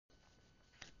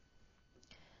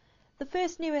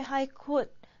first Niue High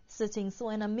Court sitting saw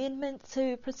an amendment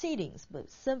to proceedings with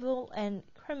civil and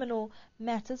criminal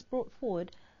matters brought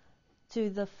forward to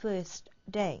the first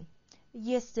day.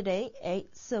 Yesterday,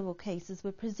 8 civil cases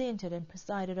were presented and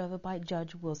presided over by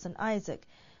Judge Wilson Isaac.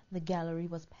 The gallery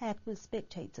was packed with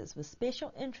spectators with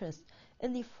special interest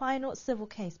in the final civil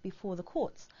case before the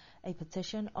courts, a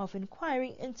petition of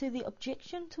inquiry into the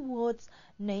objection towards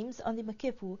names on the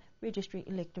Makepu registry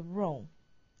electoral roll.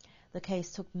 The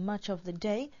case took much of the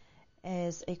day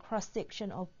as a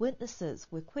cross-section of witnesses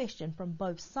were questioned from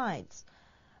both sides.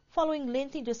 Following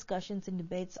lengthy discussions and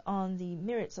debates on the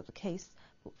merits of the case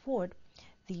put forward,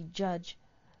 the judge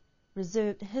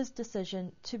reserved his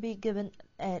decision to be given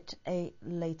at a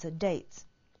later date.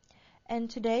 And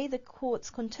today the courts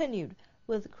continued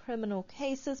with criminal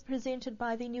cases presented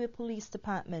by the Niue Police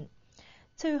Department.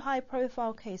 2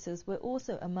 high-profile cases were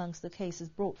also amongst the cases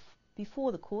brought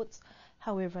before the courts.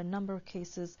 However, a number of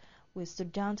cases were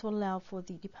stood down to allow for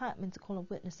the department to call on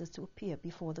witnesses to appear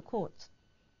before the courts.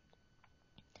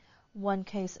 One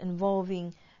case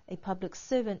involving a public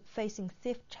servant facing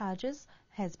theft charges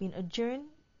has been adjourned,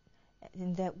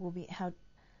 and that will be held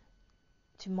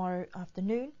tomorrow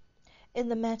afternoon. In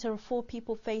the matter of 4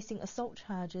 people facing assault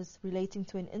charges relating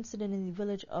to an incident in the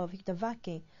village of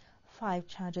Hitavake, 5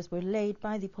 charges were laid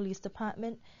by the police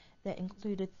department that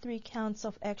included 3 counts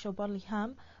of actual bodily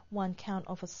harm, 1 count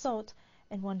of assault,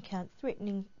 and 1 count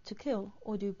threatening to kill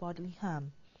or do bodily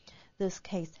harm. This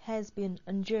case has been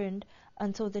adjourned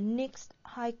until the next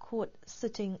High Court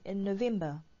sitting in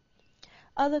November.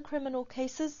 Other criminal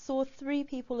cases saw 3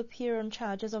 people appear on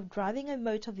charges of driving a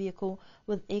motor vehicle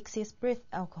with excess breath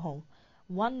alcohol.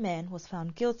 1 man was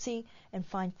found guilty and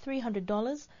fined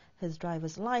 $300, his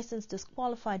driver's license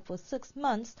disqualified for 6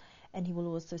 months, and he will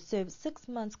also serve 6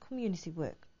 months community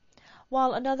work.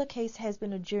 While another case has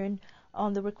been adjourned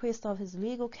on the request of his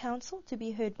legal counsel to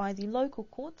be heard by the local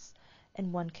courts,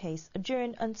 and 1 case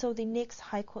adjourned until the next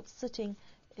High Court sitting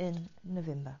in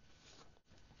November.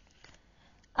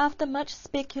 After much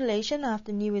speculation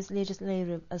after Niue's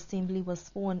Legislative Assembly was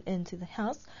sworn into the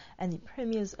House and the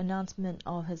Premier's announcement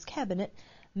of his cabinet,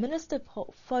 minister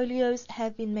portfolios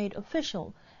have been made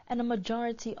official, and a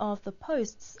majority of the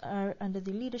posts are under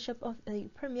the leadership of the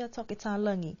Premier Tokita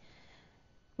Langi.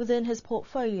 Within his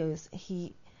portfolios,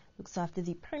 he looks after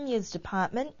the Premier's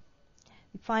Department,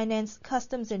 the Finance,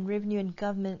 Customs and Revenue and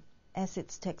Government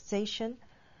Assets Taxation,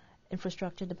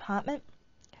 Infrastructure Department,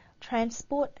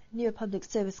 Transport, Niue Public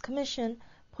Service Commission,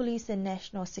 Police and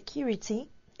National Security,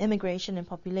 Immigration and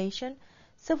Population,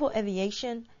 Civil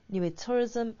Aviation, Niue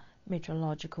Tourism,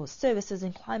 Meteorological Services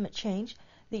and Climate Change,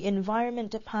 the Environment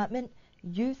Department,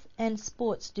 Youth and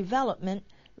Sports Development,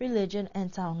 Religion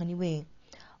and Taonga Niue.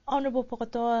 Honourable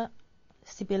Pokotoa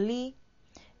Sibeli,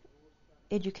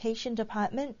 Education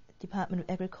Department, Department of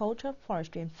Agriculture,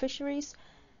 Forestry and Fisheries,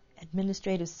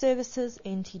 Administrative Services,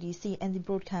 NTDC, and the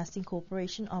Broadcasting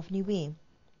Corporation of Niue.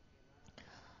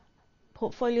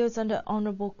 Portfolios under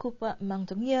Honourable Kupa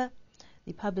Mangtongia,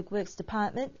 the Public Works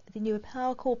Department, the Niue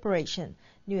Power Corporation,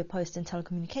 Niue Post and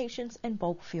Telecommunications, and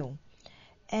Bulk Fuel.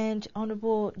 And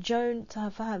Honourable Joan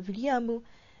Tahafaha Viliamu,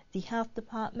 the Health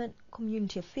Department,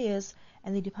 Community Affairs,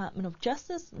 and the Department of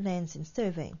Justice, Lands and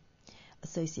Survey.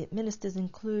 Associate Ministers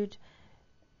include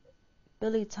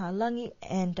Billy Talangi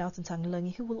and Dalton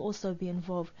Tangalangi, who will also be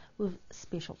involved with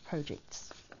special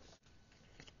projects.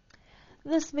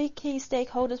 This week, key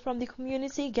stakeholders from the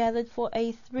community gathered for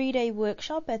a 3-day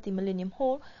workshop at the Millennium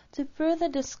Hall to further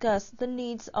discuss the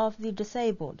needs of the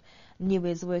disabled. Niue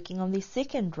is working on the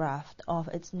 2nd draft of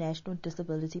its National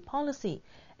Disability Policy,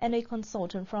 and a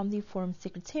consultant from the Forum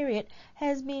Secretariat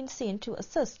has been sent to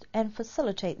assist and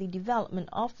facilitate the development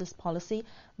of this policy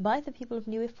by the people of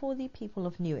Niue for the people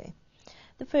of Niue.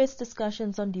 The first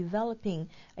discussions on developing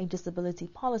a disability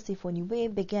policy for Niue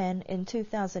began in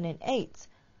 2008,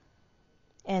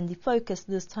 and the focus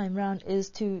this time round is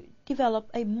to develop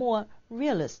a more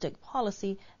realistic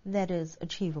policy that is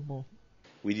achievable.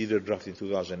 We did a draft in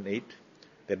 2008.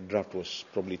 That draft was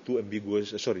probably too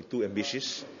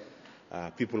ambitious.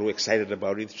 People were excited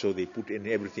about it, so they put in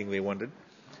everything they wanted.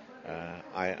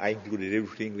 I included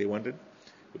everything they wanted.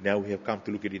 But now we have come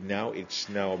to look at it now. It's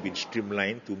now been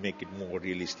streamlined to make it more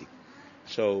realistic.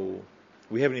 So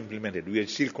we haven't implemented. We are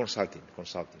still consulting.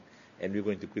 And we're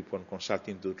going to keep on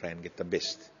consulting to try and get the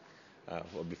best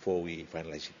before we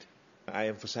finalize it. I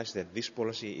emphasize that this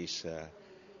policy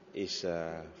is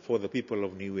for the people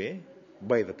of Niue,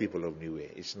 by the people of Niue.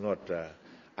 It's not,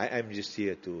 I'm just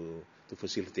here to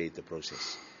facilitate the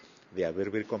process. There are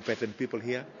very, very competent people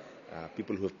here,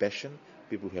 people who have passion,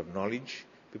 people who have knowledge,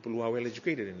 people who are well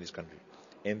educated in this country.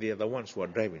 And they are the ones who are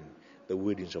driving the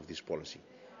wordings of this policy.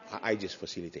 I just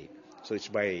facilitate. So it's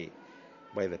by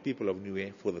the people of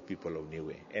Niue for the people of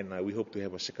Niue, and we hope to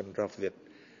have a second draft that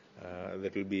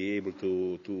will be able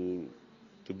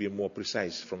to be more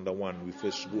precise from the one we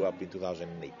first drew up in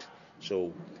 2008.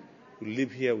 So we'll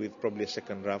live here with probably a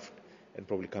second draft and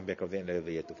probably come back at the end of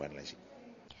the year to finalize it.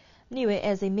 Niue,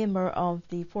 as a member of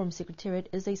the Forum Secretariat,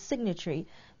 is a signatory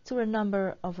to a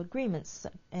number of agreements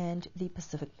and the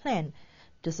Pacific Plan.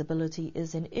 Disability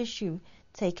is an issue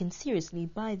taken seriously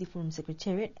by the Forum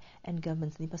Secretariat and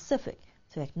governments in the Pacific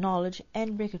to acknowledge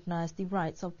and recognize the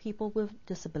rights of people with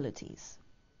disabilities.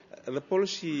 The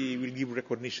policy will give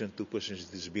recognition to persons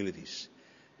with disabilities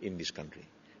in this country.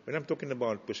 When I'm talking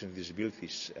about persons with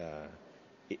disabilities,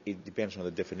 it depends on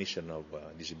the definition of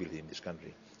disability in this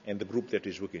country. And the group that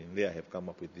is working in there have come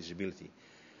up with disability.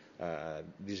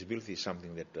 Disability is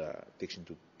something that takes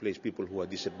into place people who are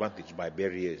disadvantaged by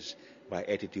barriers, by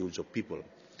attitudes of people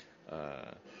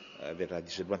that are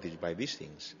disadvantaged by these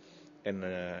things. And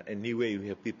anyway, you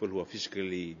have people who are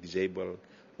physically disabled,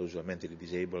 those who are mentally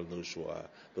disabled,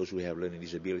 those who have learning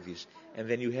disabilities, and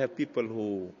then you have people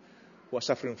who are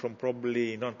suffering from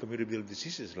probably non-communicable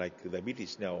diseases like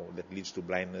diabetes now that leads to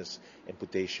blindness,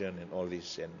 amputation, and all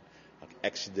this, and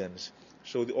accidents.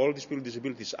 So all these people with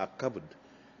disabilities are covered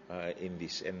in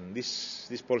this, and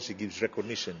this policy gives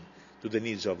recognition to the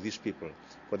needs of these people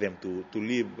for them to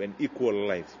live an equal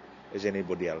life as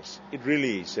anybody else. It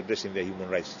really is addressing their human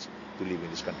rights to live in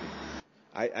this country.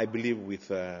 I believe with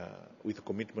the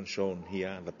commitment shown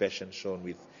here, the passion shown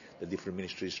with the different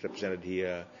ministries represented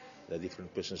here, the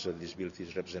different persons with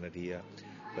disabilities represented here,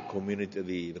 the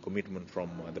community, the commitment from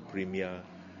the Premier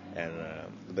and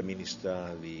the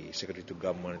Minister, the Secretary to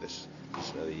Government,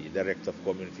 the Director of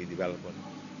Community Development.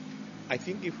 I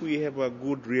think if we have a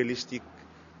good, realistic,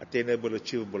 attainable,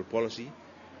 achievable policy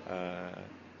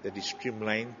that is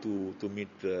streamlined to meet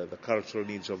the cultural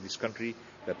needs of this country,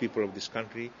 the people of this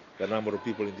country, the number of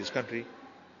people in this country,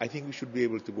 I think we should be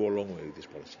able to go a long way with this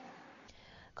policy.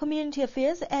 Community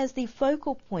Affairs, as the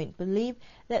focal point, believe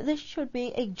that this should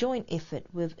be a joint effort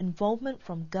with involvement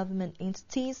from government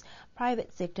entities,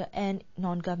 private sector and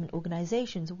non-government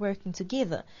organizations working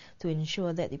together to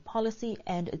ensure that the policy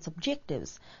and its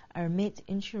objectives are met,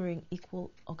 ensuring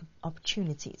equal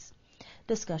opportunities.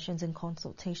 Discussions and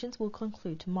consultations will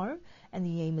conclude tomorrow, and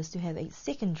the aim is to have a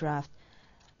second draft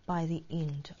by the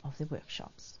end of the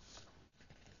workshops.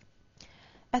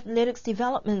 Athletics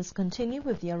developments continue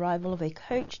with the arrival of a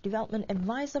coach development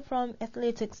advisor from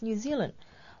Athletics New Zealand.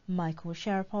 Michael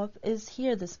Sharapov is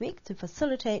here this week to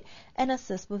facilitate and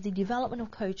assist with the development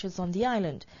of coaches on the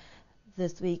island.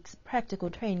 This week's practical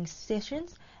training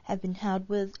sessions have been held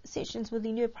with sessions with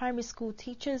the Niue Primary School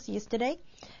teachers yesterday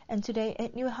and today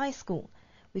at Niue High School.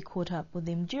 We caught up with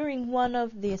them during one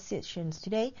of their sessions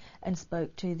today and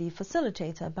spoke to the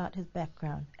facilitator about his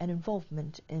background and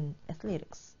involvement in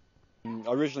athletics.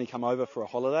 I originally come over for a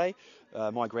holiday.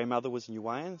 My grandmother was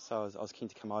Niuean, so I was keen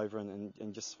to come over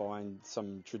and just find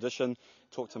some tradition,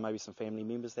 talk to maybe some family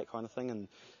members, that kind of thing.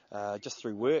 And just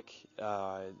through work,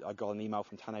 I got an email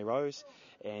from Tane Rose,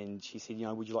 and she said,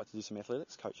 would you like to do some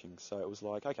athletics coaching? So it was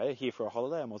like, okay, here for a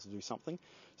holiday, I might as well do something.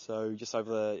 So just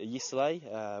over yesterday,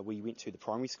 we went to the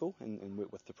primary school and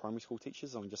worked with the primary school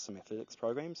teachers on just some athletics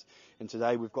programs. And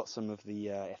today we've got some of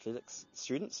the athletics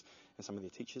students and some of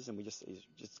their teachers, and we just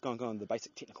going on the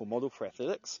basic technical model for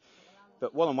athletics.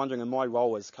 But what I'm wondering, in my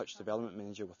role as Coach Development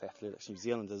Manager with Athletics New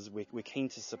Zealand, is we're keen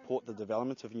to support the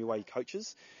development of Niue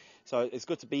coaches. So it's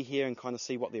good to be here and kind of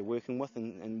see what they're working with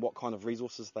and what kind of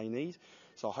resources they need.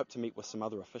 So I hope to meet with some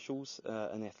other officials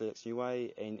in Athletics Niue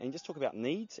and just talk about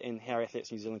needs and how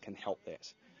Athletics New Zealand can help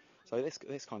that. So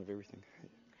that's kind of everything.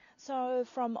 So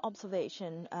from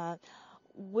observation,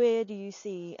 where do you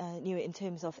see Niue in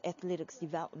terms of athletics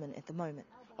development at the moment?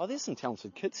 Oh, there's some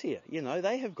talented kids here.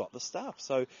 They have got the stuff.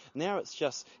 So now it's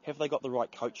just, have they got the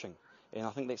right coaching? And I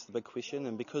think that's the big question.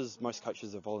 And because most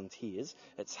coaches are volunteers,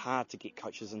 it's hard to get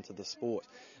coaches into the sport.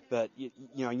 But,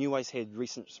 Niue's had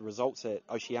recent results at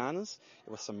Oceanias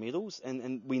with some medals,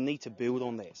 and we need to build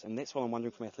on that. And that's what I'm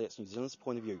wondering from Athletics New Zealand's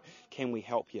point of view. Can we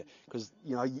help you? Because,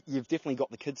 you've definitely got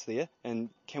the kids there, and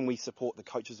can we support the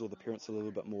coaches or the parents a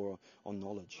little bit more on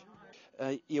knowledge?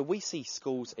 We see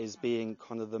schools as being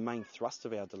kind of the main thrust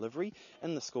of our delivery.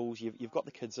 In the schools, you've got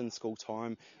the kids in school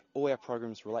time. All our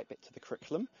programs relate back to the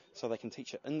curriculum, so they can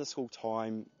teach it in the school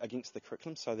time against the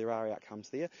curriculum, so there are outcomes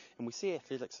there. And we see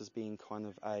athletics as being kind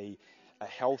of a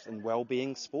health and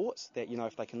well-being sports that,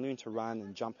 if they can learn to run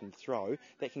and jump and throw,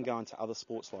 that can go into other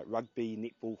sports like rugby,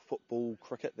 netball, football,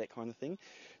 cricket, that kind of thing.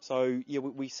 So,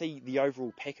 we see the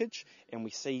overall package, and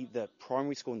we see the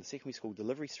primary school and the secondary school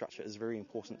delivery structure is very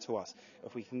important to us.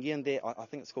 If we can get in there, I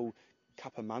think it's called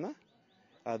Kapamana,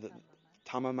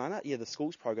 Tamamana, the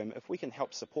schools program. If we can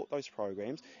help support those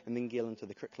programs and then get into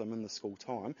the curriculum in the school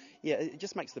time, it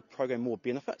just makes the program more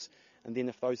benefit. And then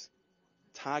if those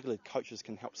targeted coaches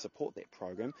can help support that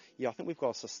program, I think we've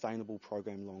got a sustainable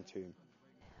program long term.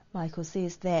 Michael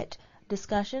says that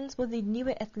discussions with the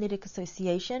Niue Athletic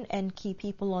Association and key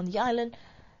people on the island,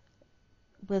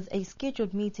 with a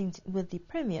scheduled meeting with the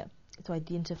Premier to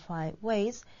identify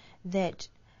ways that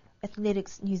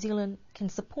Athletics New Zealand can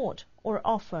support or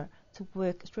offer to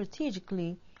work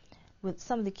strategically with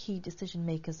some of the key decision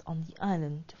makers on the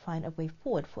island to find a way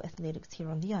forward for athletics here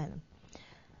on the island.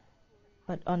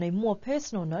 But on a more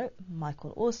personal note,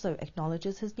 Michael also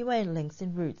acknowledges his Niuean links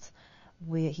and roots,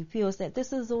 where he feels that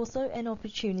this is also an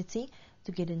opportunity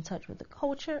to get in touch with the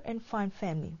culture and find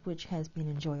family, which has been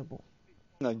enjoyable.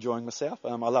 Enjoying myself.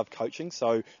 I love coaching,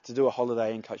 so to do a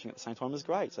holiday and coaching at the same time is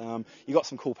great. You got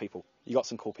some cool people,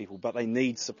 but they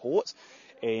need support,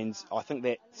 and I think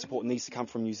that support needs to come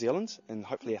from New Zealand, and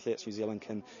hopefully Athletics New Zealand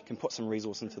can put some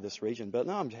resource into this region. But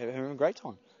no, I'm having a great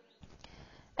time.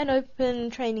 An open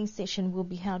training session will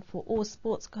be held for all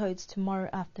sports codes tomorrow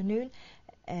afternoon,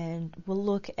 and we'll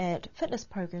look at fitness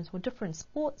programs for different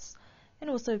sports and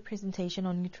also a presentation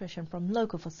on nutrition from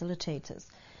local facilitators.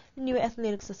 The Niue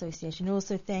Athletics Association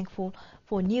also thankful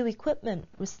for new equipment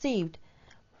received,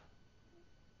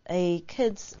 a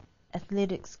kids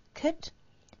athletics kit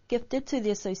gifted to the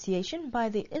association by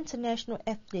the International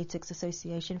Athletics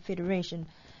Association Federation,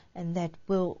 and that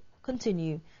will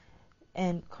continue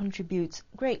and contribute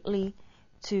greatly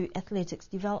to athletics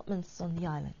developments on the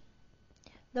island.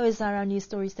 Those are our news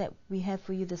stories that we have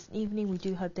for you this evening. We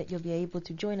do hope that you'll be able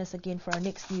to join us again for our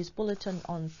next news bulletin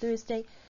on Thursday.